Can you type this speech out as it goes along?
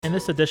In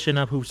this edition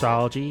of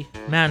Hoopsology,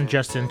 Matt and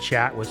Justin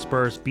chat with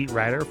Spurs beat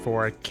writer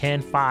for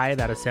Ken 5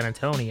 out of San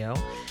Antonio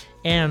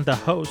and the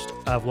host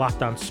of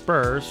Locked On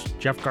Spurs,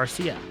 Jeff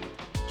Garcia.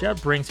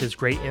 Jeff brings his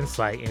great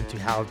insight into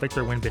how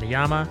Victor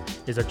Wembanyama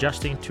is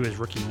adjusting to his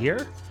rookie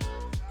year.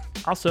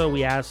 Also,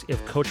 we ask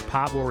if Coach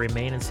Pop will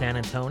remain in San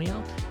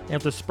Antonio and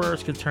if the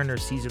Spurs can turn their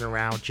season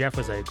around. Jeff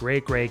was a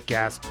great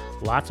guest.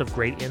 Lots of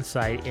great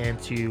insight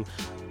into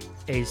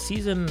a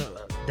season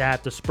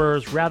that the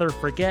Spurs rather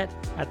forget,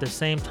 at the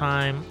same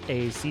time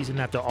a season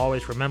that they'll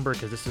always remember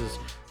because this is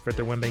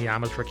Victor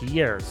Wembanyama's rookie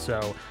year.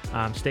 So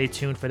stay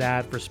tuned for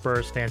that. For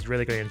Spurs fans,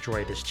 really going to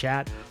enjoy this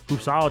chat.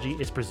 Hoopsology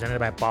is presented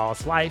by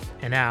Ballas Life,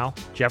 and now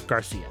Jeff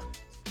Garcia.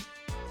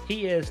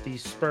 He is the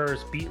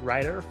Spurs beat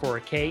writer for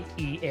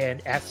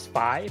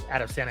KENS5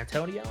 out of San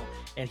Antonio,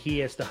 and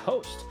he is the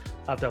host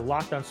of the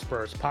Locked On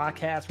Spurs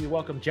podcast. We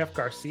welcome Jeff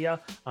Garcia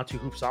onto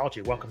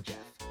Hoopsology. Welcome, Jeff.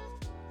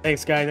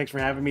 Thanks, guys. Thanks for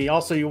having me.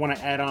 Also, you want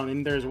to add on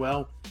in there as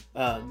well,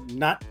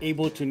 not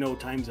able to know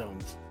time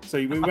zones. So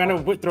we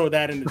want to throw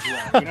that in as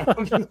well.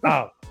 You know?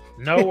 Oh,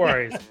 no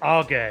worries.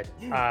 All good.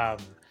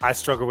 I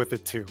struggle with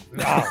it too.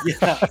 Oh,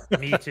 yeah,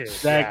 me too.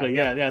 Exactly.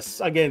 Yeah.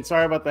 Yes. Again,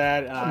 sorry about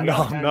that.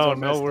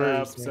 No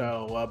worries.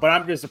 So, but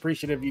I'm just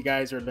appreciative you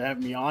guys are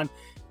having me on,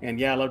 and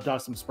yeah, I love to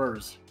talk some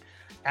Spurs.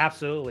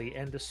 Absolutely.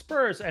 And the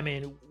Spurs, I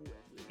mean,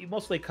 we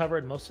mostly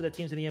covered most of the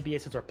teams in the NBA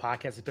since our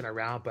podcast has been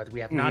around, but we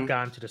have not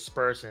gone to the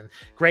Spurs, and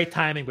great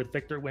timing with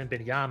Victor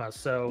Wembanyama.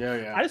 So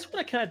I just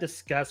want to kind of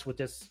discuss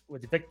with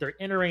Victor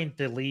entering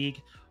the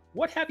league.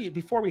 What have you,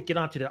 before we get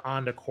on to the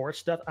on-the-court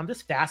stuff, I'm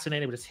just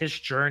fascinated with his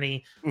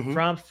journey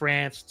from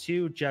France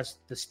to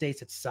just the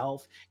States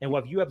itself and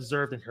what you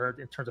observed and heard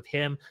in terms of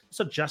him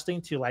just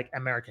adjusting to like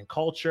American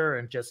culture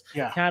and just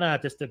kind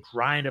of just the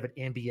grind of an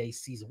NBA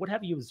season. What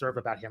have you observed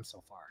about him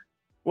so far?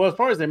 Well, as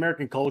far as the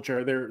American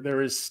culture,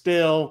 there is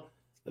still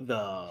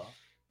the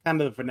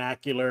kind of the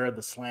vernacular,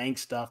 the slang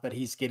stuff that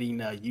he's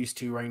getting used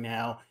to right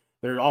now.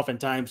 There are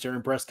oftentimes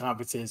during press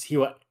conferences, he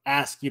will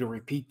ask you to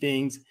repeat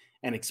things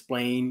and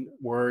explain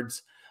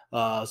words.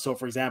 So,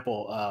 for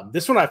example,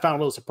 this one I found a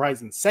little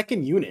surprising.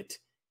 Second unit,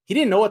 he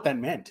didn't know what that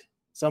meant.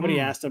 Somebody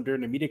asked him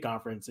during the media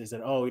conference, they said,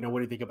 "Oh, what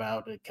do you think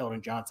about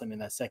Keldon Johnson in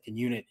that second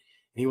unit?"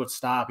 And he would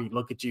stop, he'd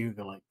look at you,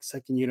 go like,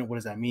 "Second unit, what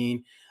does that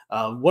mean?"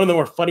 One of the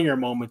more funnier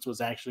moments was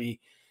actually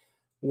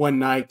one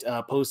night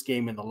post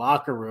game in the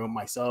locker room.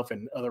 Myself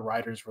and other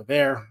writers were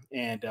there,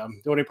 and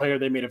the only player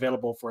they made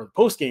available for the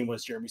post game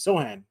was Jeremy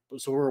Sohan.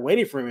 So we were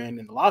waiting for him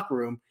in the locker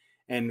room,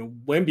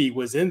 and Wemby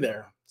was in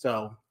there.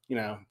 So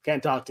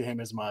can't talk to him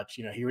as much.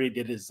 He already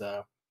did his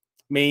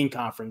main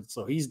conference,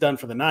 so he's done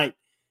for the night.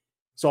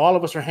 So all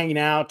of us are hanging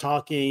out,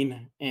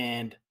 talking,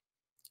 and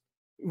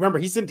remember,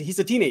 he's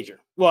a teenager.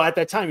 Well, at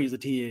that time he was a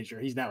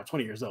teenager. He's now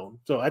 20 years old.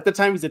 So at the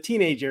time he's a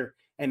teenager.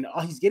 And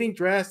he's getting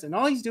dressed, and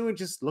all he's doing is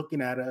just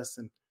looking at us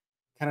and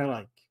kind of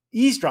like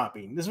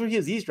eavesdropping. This is what he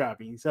is,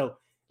 eavesdropping. So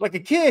like a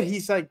kid,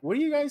 he's like, "What are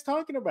you guys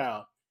talking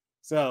about?"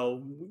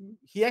 So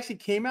he actually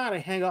came out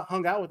and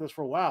hung out with us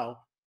for a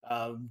while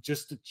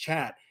just to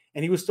chat.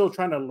 And he was still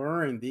trying to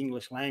learn the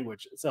English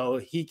language. So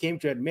he came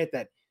to admit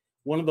that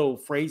one of the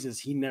phrases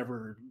he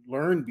never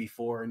learned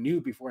before, knew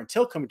before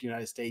until coming to the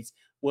United States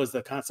was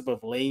the concept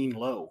of laying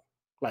low.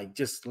 Like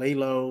just lay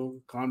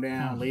low, calm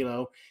down, lay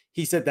low.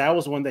 He said that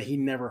was one that he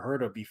never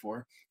heard of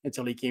before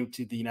until he came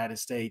to the United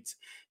States.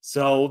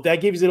 So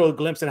that gives you a little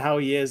glimpse at how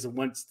he is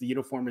once the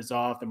uniform is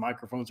off, the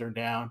microphones are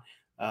down.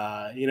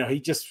 He'll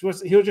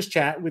just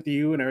chat with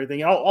you and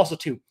everything. Also,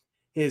 too,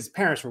 his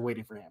parents were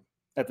waiting for him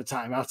at the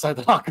time outside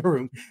the locker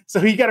room.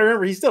 So you got to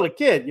remember, he's still a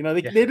kid.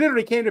 They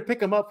literally came to pick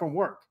him up from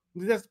work.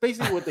 That's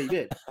basically what they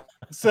did.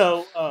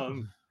 So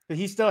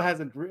he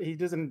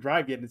doesn't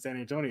drive yet in San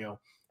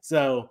Antonio.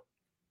 So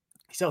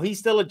he's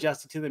still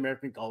adjusted to the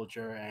American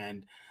culture,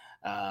 and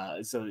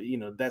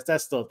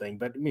that's still a thing.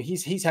 But I mean,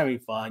 he's having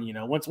fun.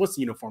 Once the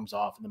uniform's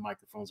off and the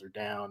microphones are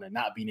down and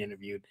not being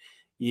interviewed,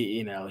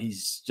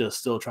 he's just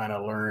still trying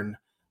to learn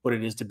what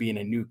it is to be in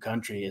a new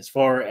country. As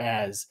far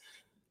as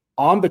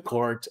on the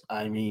court,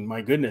 I mean,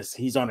 my goodness,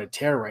 he's on a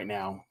tear right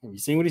now. Have you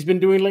seen what he's been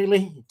doing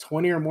lately?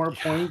 20 or more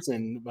points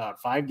in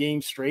about 5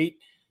 games straight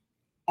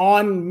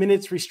on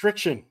minutes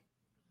restriction.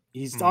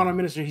 He's on a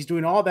minutes. He's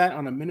doing all that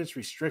on a minutes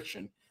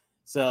restriction.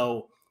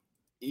 So,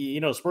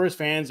 Spurs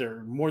fans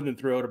are more than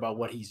thrilled about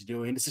what he's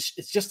doing.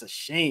 It's just a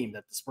shame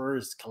that the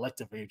Spurs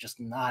collectively are just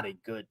not a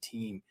good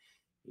team.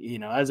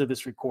 As of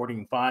this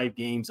recording, 5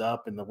 games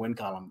up in the win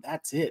column.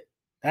 That's it.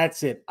 I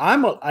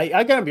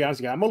gotta be honest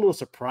with you. I'm a little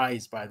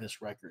surprised by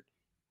this record.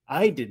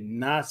 I did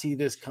not see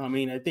this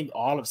coming. I think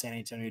all of San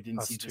Antonio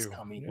didn't see this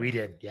coming. We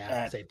did,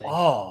 yeah, same thing.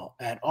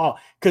 At all.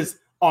 Because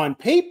on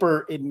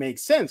paper, it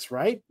makes sense,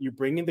 right? You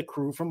bring in the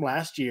crew from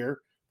last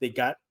year. They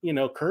got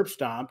curb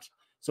stomped.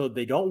 So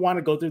they don't want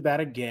to go through that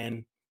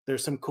again.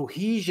 There's some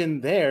cohesion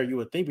there, you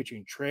would think,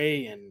 between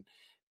Trey and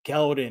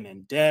Keldon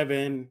and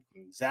Devin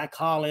and Zach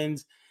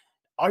Collins.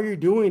 All you're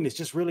doing is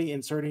just really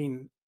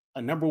inserting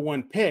a number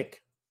 1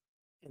 pick,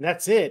 and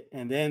that's it.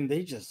 And then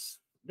they're just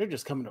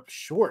coming up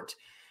short.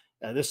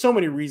 There's so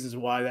many reasons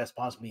why that's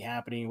possibly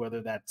happening,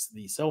 whether that's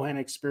the Sohan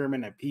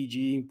experiment at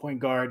PG point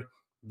guard,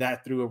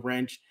 that threw a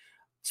wrench.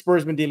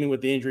 Spurs been dealing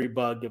with the injury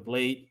bug of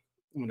late.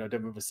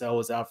 Devin Vassell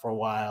was out for a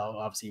while.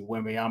 Obviously,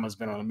 Wembanyama's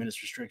been on a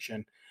minutes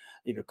restriction.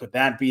 Could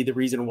that be the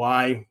reason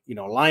why,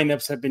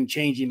 lineups have been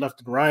changing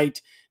left and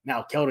right?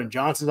 Now, Keldon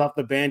Johnson's off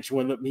the bench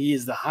when he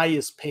is the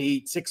highest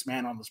paid sixth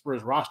man on the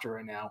Spurs roster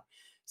right now.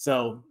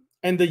 So,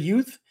 and the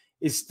youth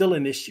is still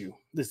an issue.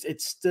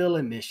 It's still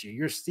an issue.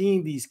 You're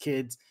seeing these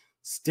kids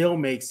still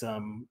make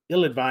some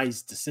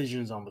ill-advised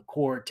decisions on the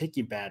court,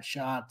 taking bad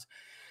shots.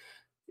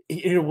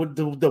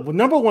 The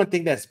number one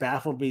thing that's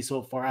baffled me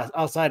so far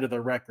outside of the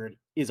record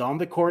is on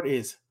the court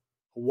is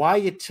why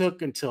it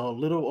took until a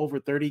little over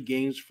 30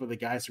 games for the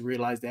guys to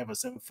realize they have a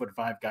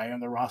 7'5" guy on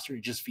their roster.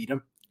 You just feed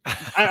him.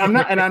 I'm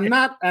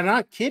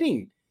not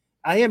kidding.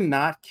 I am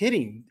not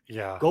kidding.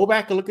 Yeah. Go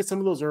back and look at some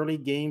of those early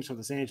games from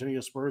the San Antonio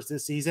Spurs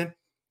this season,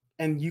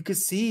 and you could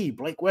see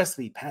Blake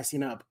Wesley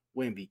passing up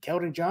Wemby,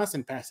 Keldon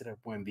Johnson passing up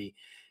Wemby,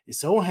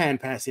 Sohan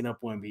passing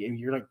up Wemby, and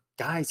you're like,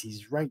 guys,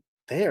 he's right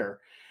there.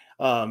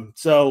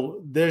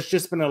 So there's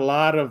just been a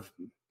lot of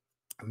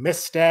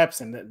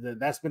missteps, and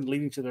that's been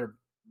leading to their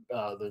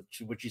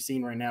what you're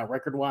seeing right now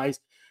record wise.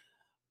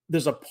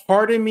 There's a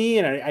part of me,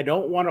 and I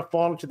don't want to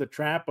fall into the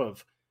trap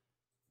of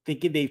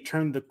thinking they've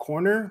turned the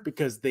corner,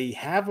 because they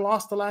have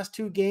lost the last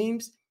two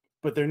games,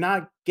 but they're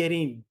not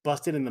getting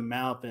busted in the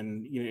mouth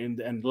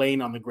and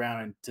laying on the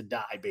ground and to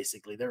die.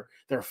 Basically,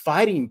 they're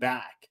fighting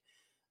back.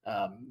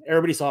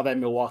 Everybody saw that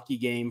Milwaukee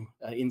game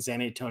in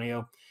San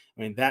Antonio.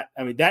 That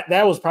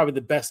was probably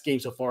the best game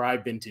so far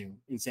I've been to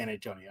in San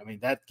Antonio.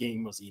 That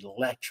game was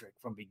electric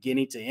from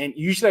beginning to end.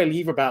 Usually I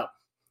leave about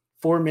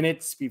 4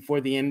 minutes before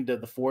the end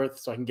of the fourth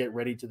so I can get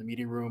ready to the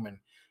meeting room and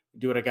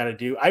do what I got to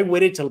do. I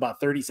waited till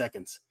about 30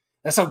 seconds.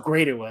 That's how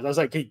great it was. I was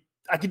like, hey,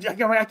 I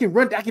can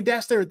run, I can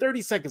dash there in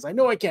 30 seconds. I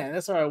know I can.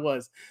 That's how I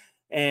was.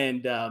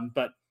 And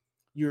but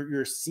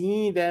you're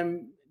seeing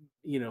them,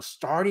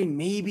 starting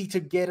maybe to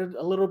get it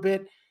a little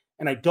bit.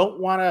 And I don't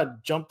want to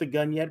jump the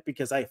gun yet,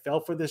 because I fell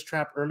for this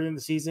trap earlier in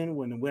the season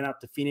when it went out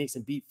to Phoenix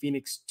and beat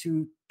Phoenix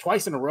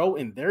twice in a row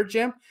in their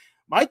gym.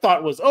 My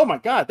thought was, oh my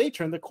God, they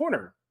turned the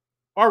corner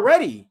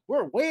already.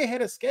 We're way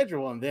ahead of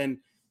schedule. And then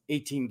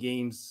 18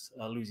 games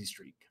losing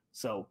streak.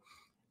 So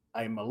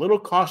I'm a little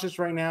cautious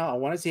right now. I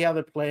want to see how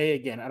they play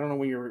again. I don't know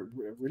when you're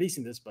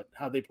releasing this, but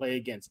how they play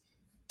against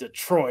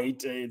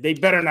Detroit. They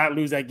better not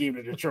lose that game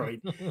to Detroit.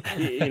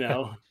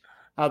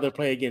 How they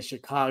play against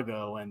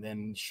Chicago and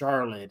then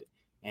Charlotte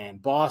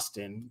and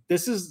Boston.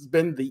 This has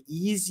been the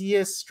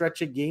easiest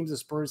stretch of games the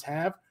Spurs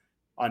have.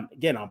 On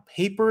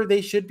paper,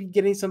 they should be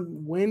getting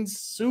some wins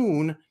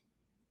soon.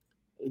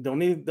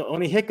 The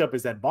only hiccup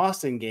is that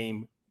Boston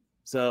game.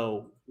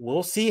 So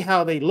we'll see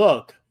how they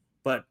look.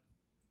 But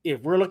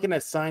if we're looking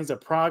at signs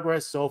of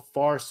progress, so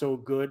far so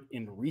good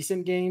in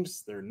recent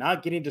games. They're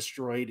not getting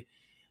destroyed.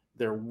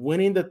 They're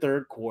winning the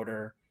third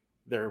quarter.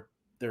 They're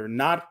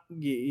not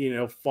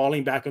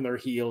falling back on their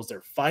heels.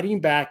 They're fighting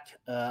back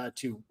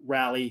to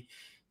rally.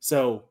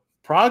 So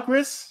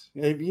progress.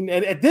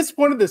 At this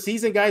point of the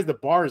season, guys, the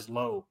bar is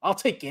low. I'll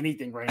take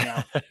anything right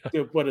now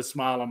to put a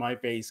smile on my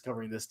face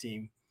covering this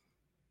team.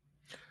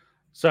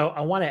 So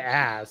I want to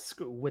ask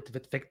with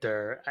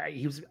Victor,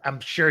 I'm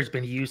sure he's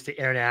been used to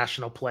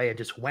international play and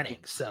just winning.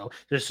 So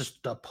there's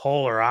just the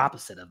polar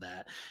opposite of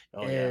that.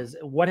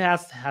 What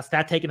has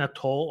that taken a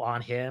toll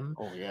on him?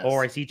 Oh, yes.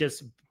 Or is he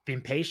just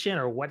been patient,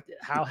 or what?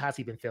 How has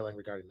he been feeling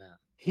regarding that?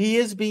 He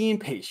is being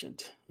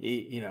patient,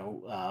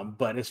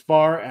 but as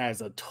far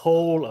as a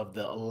toll of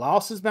the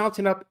losses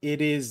mounting up,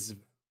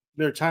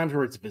 there are times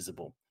where it's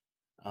visible.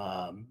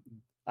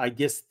 I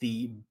guess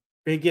the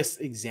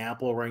biggest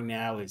example right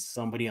now is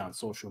somebody on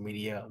social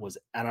media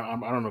I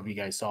don't know if you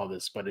guys saw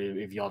this, but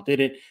if y'all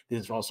didn't,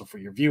 this is also for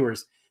your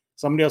viewers.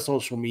 Somebody on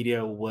social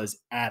media was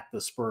at the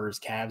Spurs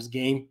Cavs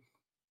game,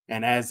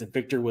 and as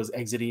Victor was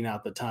exiting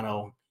out the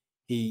tunnel,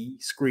 he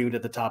screamed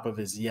at the top of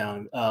his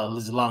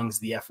lungs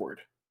the F word.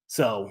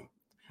 So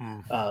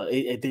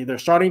they're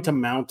starting to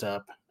mount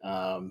up.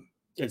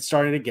 It's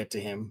starting to get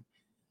to him.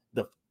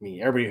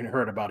 Everybody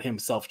heard about him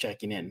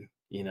self-checking in.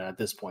 At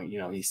this point,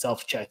 he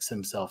self-checks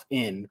himself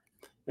in.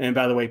 And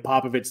by the way,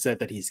 Popovich said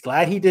that he's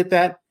glad he did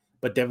that,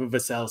 but Devin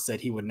Vassell said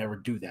he would never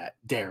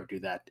dare do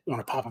that on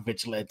a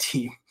Popovich-led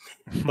team.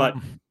 But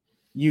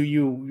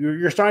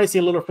you're starting to see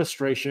a little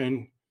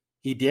frustration.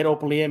 He did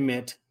openly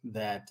admit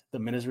that the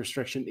minutes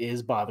restriction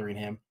is bothering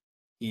him.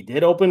 He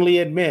did openly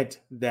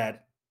admit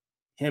that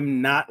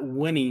him not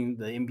winning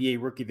the NBA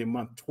Rookie of the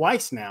Month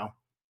twice now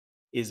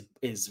is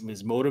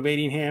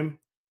motivating him.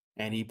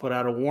 And he put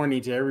out a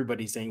warning to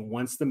everybody saying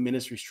once the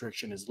minutes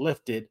restriction is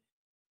lifted,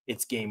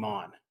 it's game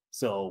on.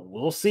 So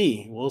we'll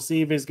see. We'll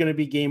see if it's going to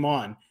be game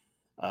on.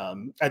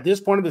 At this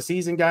point of the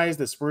season, guys,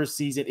 the Spurs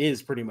season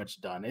is pretty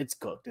much done. It's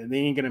cooked. And they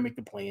ain't going to make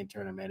the play-in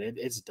tournament.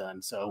 It's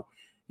done. So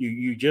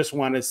you just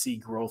want to see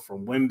growth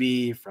from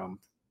Wemby, from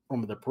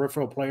the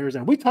peripheral players.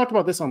 And we talked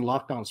about this on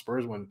Locked On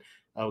Spurs when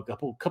a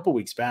couple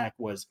weeks back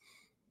was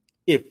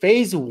if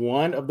phase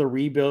one of the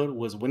rebuild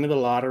was winning the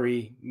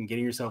lottery and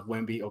getting yourself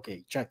Wemby,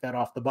 okay, check that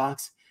off the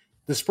box.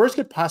 The Spurs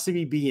could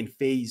possibly be in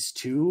phase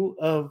two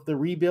of the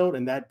rebuild,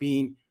 and that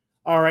being,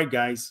 all right,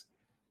 guys,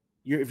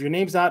 if your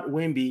name's not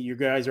Wemby, you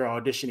guys are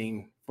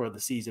auditioning for the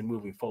season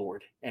moving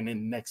forward, and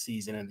then next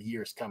season and the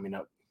years coming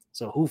up.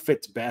 So who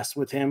fits best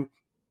with him?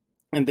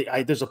 And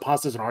there's a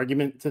positive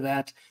argument to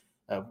that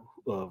of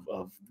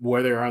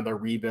where they are on the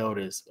rebuild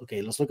is,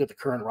 okay, let's look at the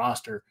current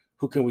roster.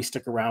 Who can we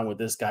stick around with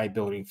this guy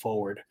building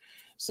forward?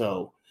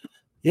 So,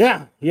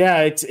 yeah,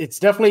 it's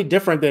definitely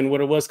different than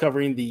what it was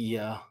covering the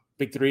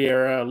Big Three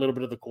era, a little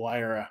bit of the Kawhi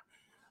era.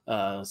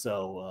 A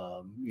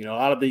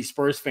lot of these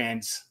Spurs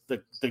fans,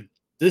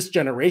 this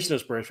generation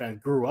of Spurs fans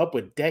grew up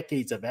with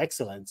decades of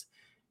excellence,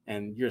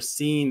 and you're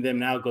seeing them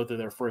now go through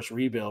their first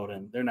rebuild,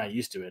 and they're not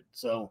used to it.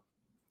 So,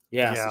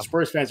 so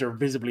Spurs fans are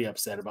visibly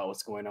upset about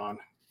what's going on.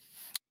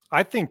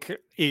 I think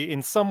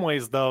in some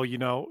ways, though,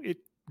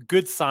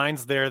 good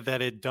signs there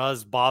that it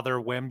does bother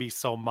Wemby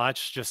so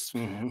much. Just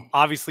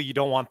obviously you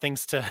don't want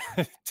things to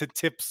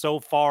tip so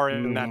far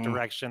in that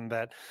direction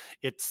that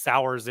it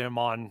sours him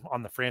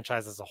on the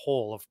franchise as a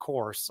whole, of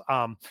course.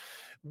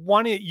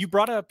 You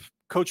brought up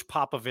Coach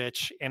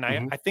Popovich, and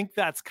I think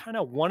that's kind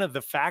of one of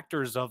the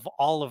factors of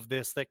all of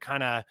this that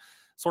kind of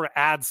sort of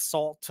adds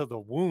salt to the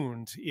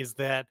wound, is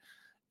that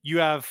you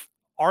have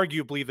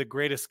arguably the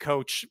greatest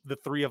coach the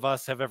three of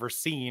us have ever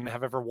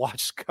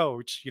watched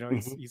coach.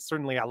 He's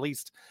certainly at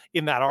least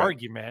in that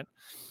argument.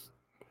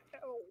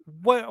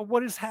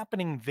 What is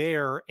happening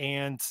there,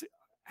 and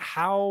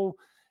how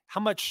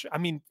much, I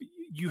mean,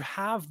 you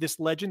have this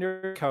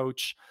legendary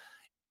coach,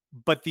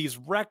 but these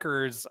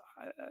records,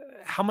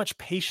 how much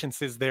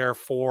patience is there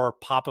for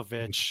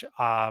Popovich?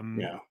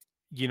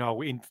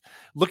 In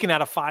looking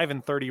at a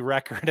 5-30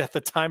 record at the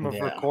time of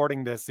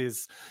recording this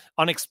is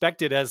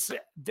unexpected, as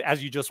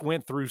you just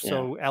went through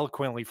so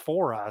eloquently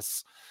for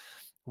us.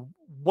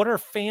 What are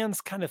fans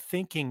kind of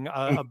thinking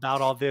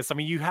about all this? I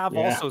mean, you have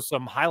also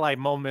some highlight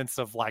moments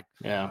of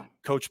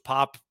Coach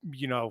Pop,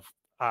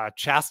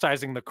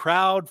 chastising the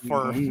crowd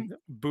for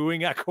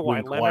booing at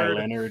Kawhi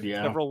Leonard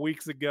several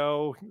weeks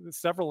ago,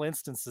 several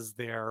instances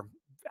there.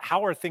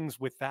 How are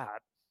things with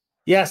that?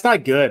 Yeah, it's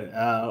not good.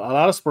 A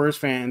lot of Spurs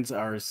fans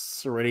are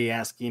already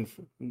asking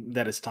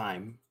that it's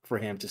time for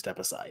him to step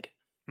aside.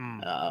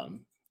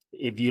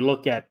 If you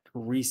look at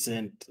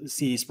recent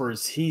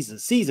Spurs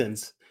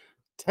seasons,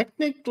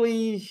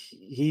 technically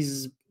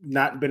he's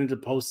not been into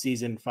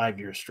postseason 5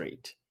 years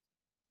straight.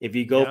 If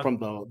you go from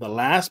the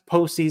last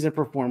postseason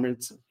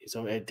performance,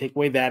 so take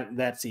away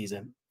that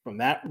season, from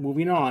that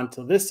moving on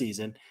to this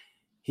season,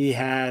 he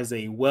has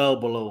a well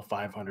below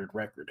 500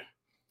 record.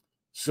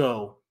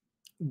 So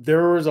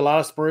there was a lot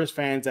of Spurs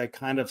fans that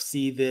kind of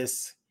see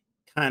this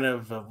kind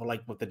of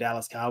like what the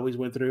Dallas Cowboys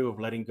went through of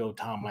letting go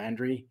Tom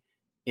Landry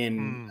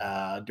in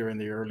during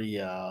the early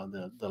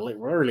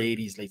early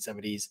 80s, late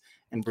 70s,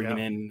 and bringing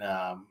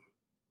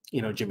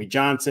in Jimmy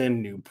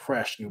Johnson, new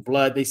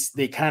blood.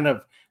 They kind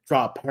of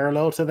draw a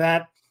parallel to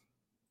that.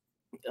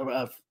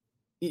 And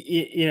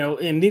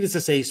needless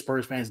to say,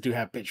 Spurs fans do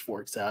have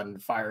pitchforks out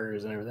and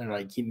fires and everything.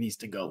 Like, he needs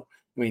to go.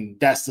 I mean,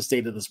 that's the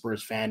state of the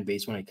Spurs fan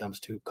base when it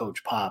comes to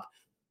Coach Pop.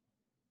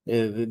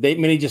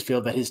 Many just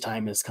feel that his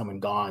time has come and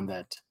gone,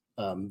 that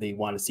they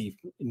want to see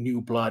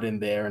new blood in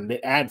there. And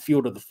the add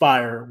fuel to the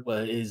fire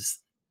is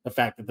the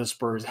fact that the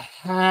Spurs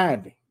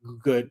had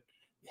good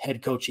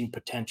head coaching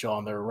potential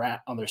on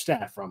their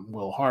staff, from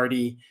Will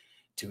Hardy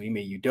to Ime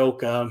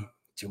Udoka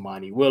to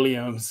Monty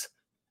Williams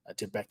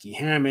to Becky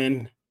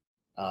Hammond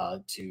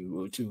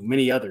to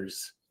many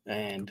others.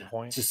 And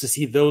just to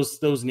see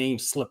those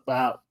names slip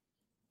out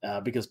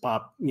because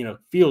Pop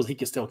feels he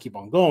can still keep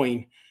on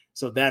going.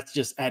 So that's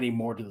just adding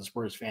more to the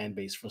Spurs fan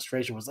base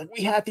frustration. Was like,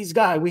 we had these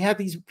guys, we had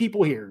these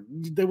people here.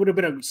 There would have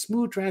been a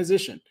smooth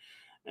transition,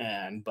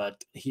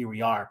 but here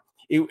we are.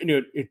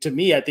 To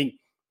me, I think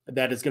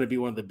that is going to be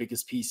one of the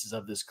biggest pieces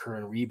of this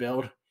current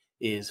rebuild,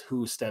 is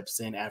who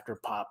steps in after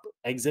Pop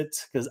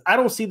exits. Because I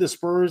don't see the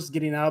Spurs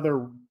getting out of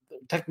their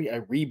technically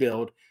a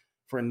rebuild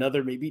for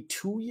another maybe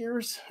 2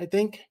 years. I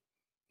think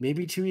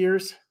maybe 2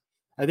 years.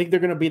 I think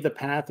they're going to be the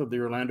path of the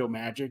Orlando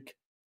Magic.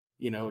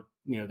 They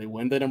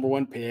win the number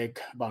one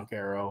pick,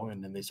 Banchero,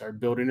 and then they start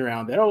building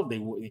around that. Oh, they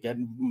get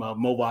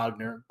Mo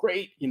Wagner,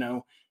 great,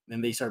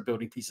 Then they start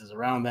building pieces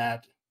around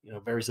that,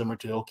 very similar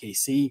to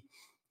OKC.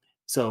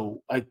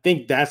 So I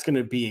think that's going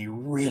to be a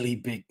really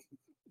big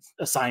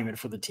assignment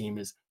for the team,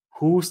 is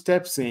who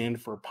steps in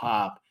for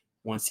Pop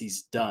once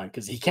he's done,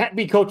 because he can't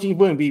be coaching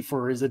Wemby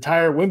for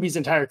Wemby's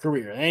entire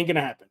career. That ain't going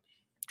to happen.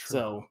 True.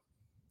 So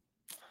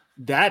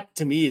that,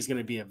 to me, is going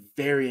to be a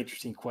very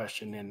interesting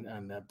question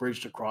and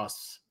bridged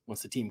across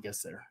once the team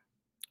gets there.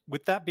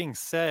 With that being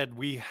said,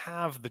 we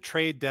have the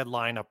trade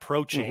deadline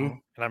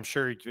approaching, and I'm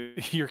sure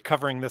you're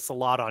covering this a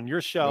lot on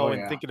your show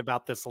and thinking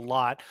about this a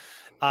lot.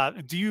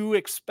 Do you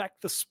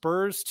expect the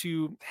Spurs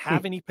to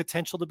have any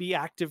potential to be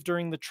active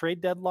during the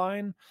trade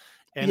deadline?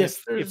 And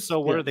yes, if so,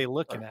 what are they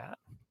looking at?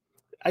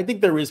 I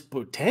think there is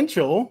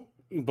potential,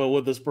 but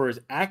will the Spurs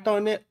act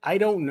on it? I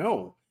don't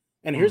know.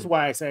 And here's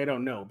why I say I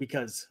don't know,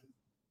 because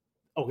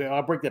okay,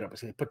 I'll break that up. I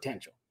say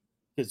potential.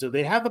 Okay, so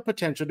they have the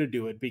potential to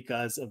do it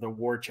because of the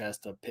war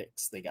chest of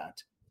picks they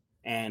got.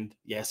 And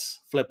yes,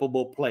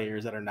 flippable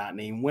players that are not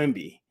named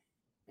Wemby.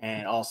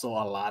 And also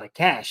a lot of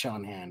cash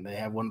on hand. They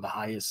have one of the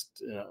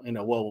highest,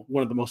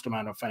 one of the most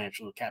amount of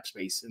financial cap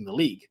space in the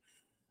league.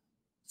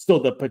 So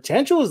the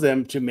potential is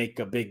them to make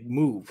a big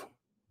move.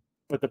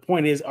 But the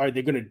point is, are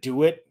they going to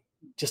do it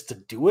just to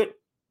do it?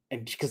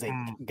 And because they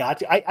got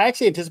to, I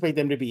actually anticipate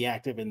them to be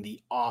active in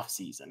the off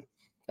season.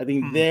 I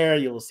think there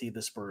you'll see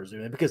the Spurs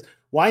do it, because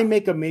why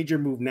make a major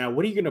move now?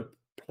 What are you going to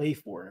play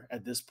for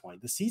at this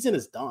point? The season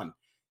is done.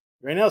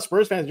 Right now,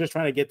 Spurs fans are just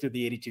trying to get through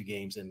the 82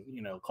 games and,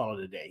 call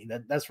it a day.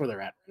 That's where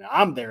they're at right now.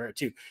 I'm there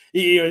too.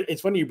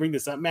 It's funny you bring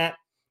this up, Matt,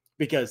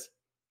 because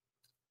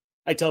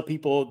I tell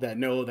people that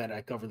know that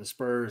I cover the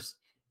Spurs,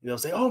 they'll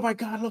say, "Oh my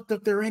God, look,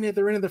 they're in it.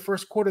 They're in the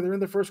first quarter. They're in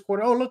the first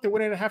quarter. Oh, look, they're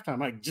winning at halftime." I'm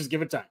like, just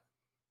give it time.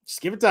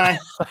 Just give it time.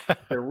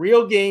 The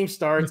real game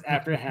starts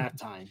after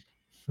halftime.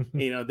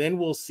 Then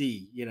we'll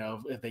see,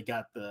 if they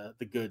got the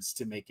goods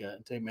to make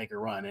a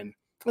run. And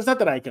it's not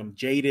that I'm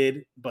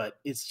jaded, but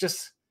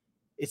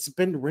it's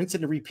been rinse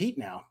and repeat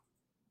now.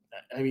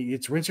 I mean,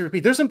 it's rinse and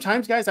repeat. There's some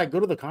times, guys, I go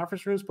to the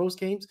conference rooms post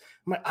games.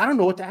 I'm like, I don't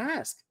know what to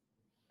ask.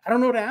 I don't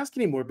know what to ask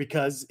anymore,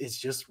 because it's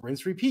just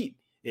rinse, repeat.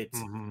 It's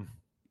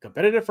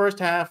competitive first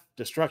half,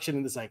 destruction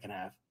in the second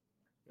half.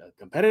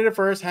 Competitive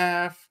first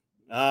half,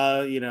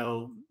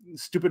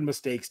 stupid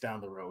mistakes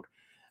down the road.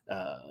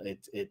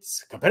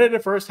 It's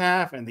competitive first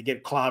half, and they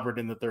get clobbered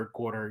in the third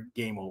quarter,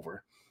 game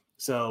over.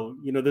 So,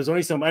 there's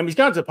only some. I mean, he's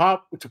gotten to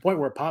a point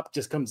where Pop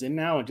just comes in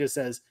now and just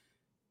says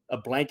a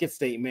blanket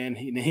statement.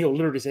 He'll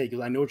literally say, because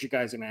I know what you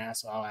guys are going to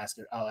ask, so I'll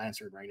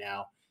answer it right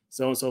now.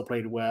 So-and-so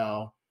played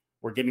well.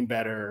 We're getting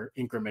better,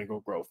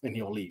 incremental growth, and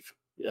he'll leave.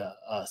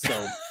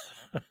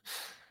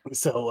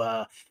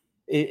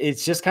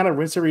 It's just kind of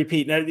rinse and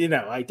repeat.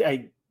 Now,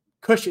 I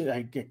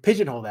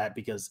pigeonhole that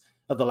because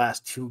of the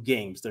last two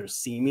games. There's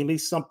seemingly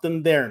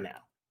something there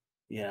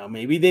now.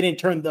 Maybe they didn't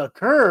turn the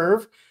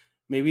curve.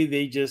 Maybe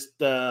they just,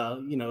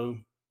 took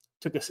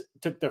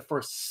their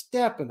first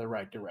step in the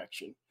right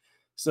direction.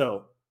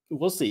 So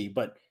we'll see.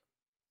 But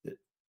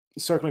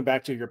circling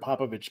back to your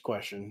Popovich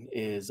question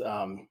is,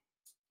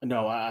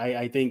 no,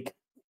 I think,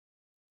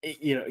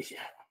 he's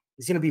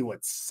going to be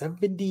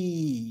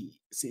 70,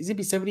 he's going to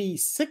be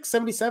 76,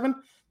 77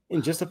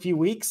 in just a few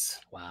weeks.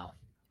 Wow.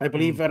 I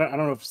believe, I don't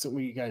know if some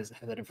of you guys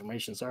have that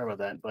information. Sorry about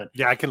that, but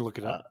yeah, I can look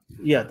it up.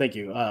 Yeah, thank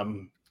you.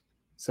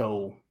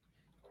 So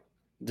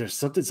there's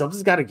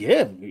something's got to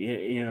give,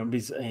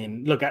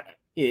 and look,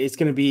 it's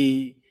going to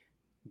be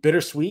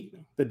bittersweet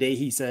the day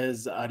he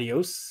says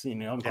adios.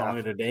 I'm calling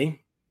it a day.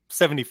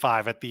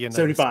 75 at the end.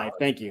 75.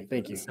 Thank you.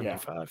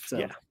 75.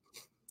 Yeah.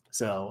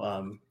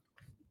 So,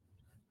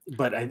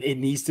 but it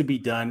needs to be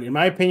done. In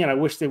my opinion, I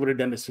wish they would have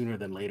done it sooner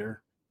than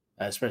later,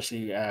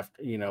 especially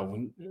after,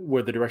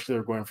 where the direction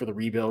they're going for the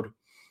rebuild.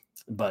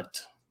 But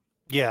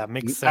yeah, it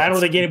makes sense. I don't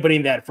think anybody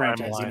in that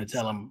franchise is going to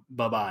tell them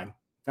bye-bye.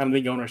 I don't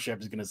think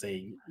ownership is going to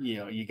say,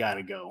 you got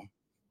to go.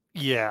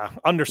 Yeah,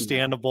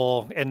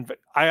 understandable. And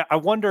I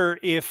wonder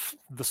if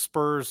the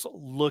Spurs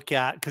look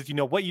at, because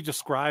what you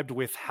described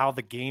with how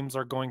the games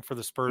are going for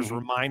the Spurs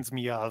reminds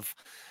me of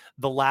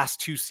the last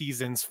two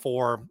seasons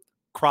for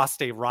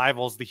cross-state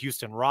rivals, the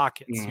Houston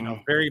Rockets.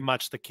 Very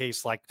much the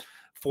case, like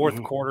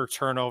fourth quarter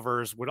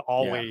turnovers would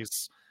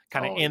always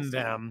kind of end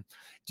them.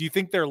 Do you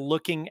think they're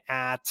looking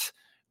at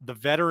the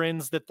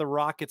veterans that the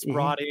Rockets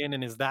brought in,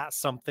 and is that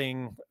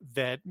something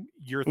that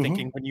you're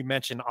thinking when you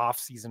mention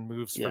off-season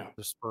moves for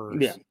the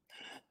Spurs?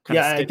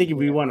 I think if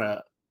we want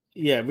to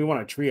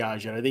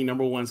triage it, I think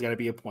number one's got to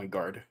be a point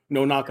guard.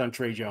 No knock on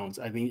Trey Jones.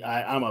 I think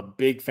I'm a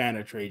big fan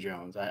of Trey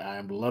Jones. I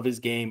love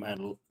his game.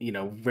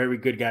 Very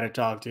good guy to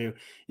talk to.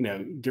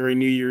 During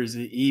New Year's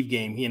Eve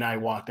game, he and I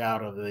walked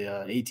out of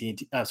the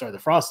the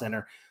Frost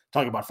Center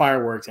talking about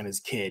fireworks and his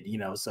kid.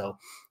 So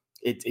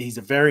he's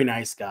a very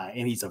nice guy,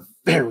 and he's a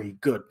very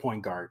good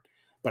point guard.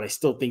 But I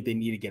still think they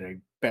need to get a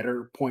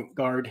better point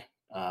guard.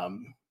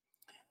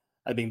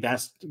 I think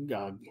that's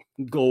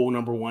goal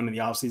number one in the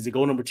offseason.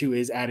 Goal number two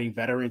is adding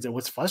veterans. And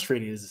what's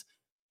frustrating is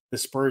the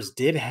Spurs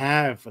did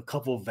have a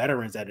couple of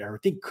veterans that I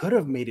think could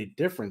have made a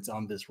difference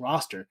on this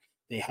roster.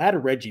 They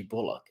had Reggie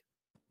Bullock,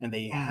 and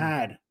they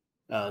had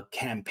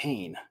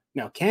Campaign.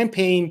 Now,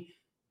 Campaign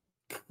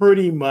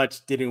pretty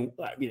much didn't,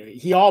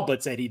 he all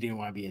but said he didn't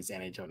want to be in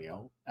San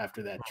Antonio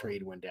after that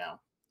trade went down.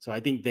 So I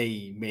think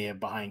they may have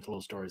behind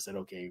closed doors said,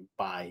 okay,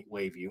 bye,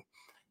 wave you.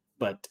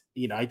 But,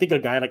 I think a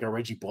guy like a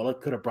Reggie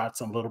Bullock could have brought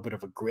some little bit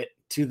of a grit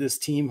to this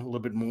team, a little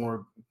bit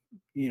more,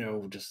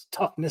 just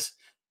toughness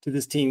to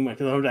this team. I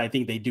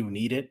think they do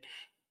need it.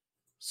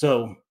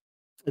 So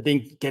I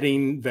think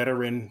getting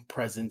veteran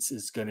presence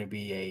is going to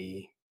be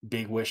a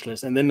big wish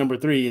list. And then number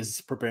three is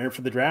preparing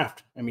for the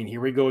draft. I mean,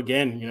 here we go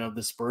again.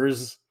 The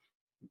Spurs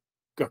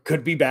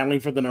could be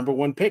battling for the number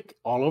one pick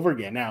all over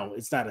again. Now,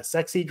 it's not a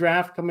sexy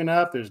draft coming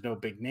up. There's no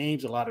big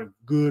names, a lot of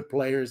good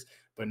players,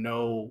 but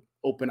no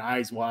open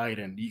eyes wide,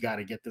 and you got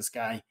to get this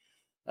guy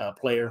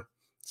player.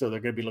 So they're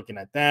going to be looking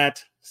at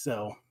that.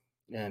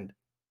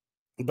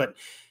 But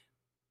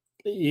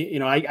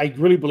I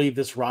really believe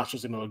this roster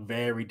is going to look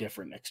very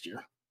different next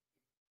year.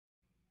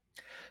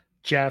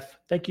 Jeff,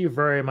 thank you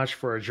very much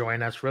for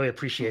joining us. Really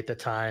appreciate the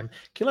time.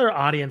 Can you let our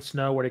audience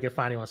know where they can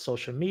find you on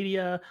social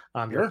media,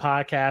 your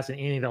podcast, and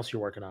anything else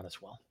you're working on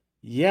as well?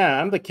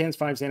 Yeah, I'm the Kens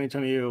 5 San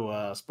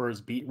Antonio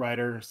Spurs beat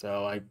writer.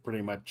 So I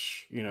pretty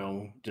much,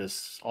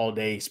 just all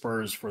day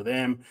Spurs for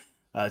them.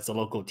 It's a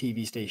local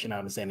TV station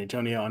out in San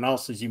Antonio. And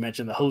also, as you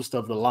mentioned, the host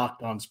of the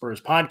Locked On Spurs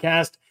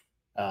podcast.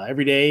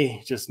 Every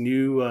day, just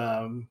new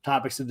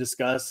topics to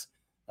discuss.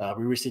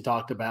 We recently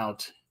talked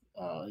about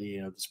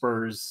the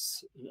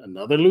Spurs,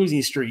 another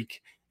losing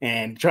streak,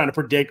 and trying to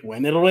predict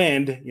when it'll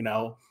end.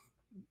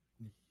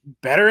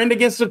 Better end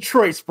against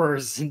Detroit,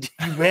 Spurs.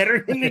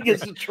 Better end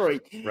against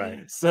Detroit.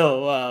 Right.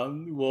 So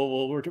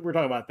we're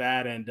talking about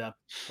that, and we're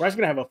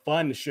actually gonna have a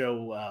fun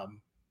show.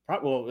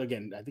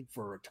 Again, I think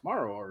for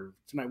tomorrow or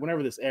tonight,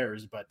 whenever this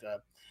airs. But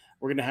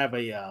we're gonna have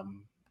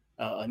an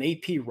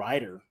AP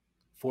writer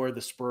for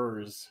the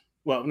Spurs.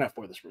 Well, not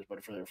for the Spurs,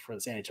 but for the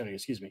San Antonio.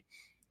 Excuse me.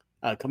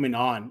 Coming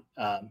on.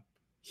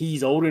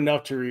 He's old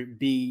enough to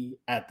be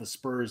at the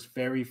Spurs'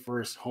 very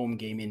first home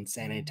game in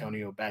San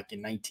Antonio back in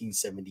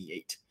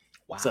 1978.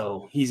 Wow.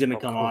 So he's going to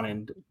come on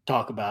and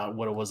talk about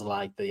what it was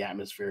like, the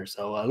atmosphere.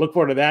 So look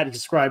forward to that. You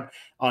subscribe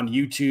on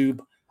YouTube,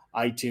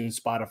 iTunes,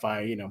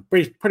 Spotify,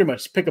 pretty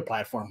much pick a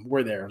platform.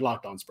 We're there,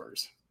 Locked On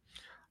Spurs.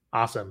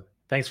 Awesome.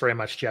 Thanks very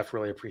much, Jeff.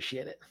 Really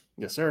appreciate it.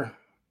 Yes, sir.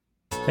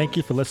 Thank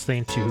you for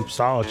listening to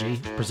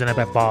Hoopsology, presented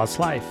by Boss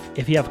Life.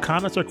 If you have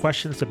comments or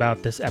questions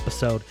about this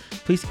episode,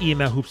 please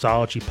email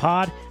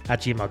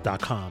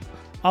hoopsologypod@gmail.com.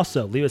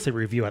 Also, leave us a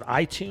review on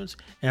iTunes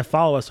and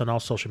follow us on all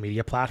social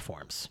media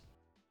platforms.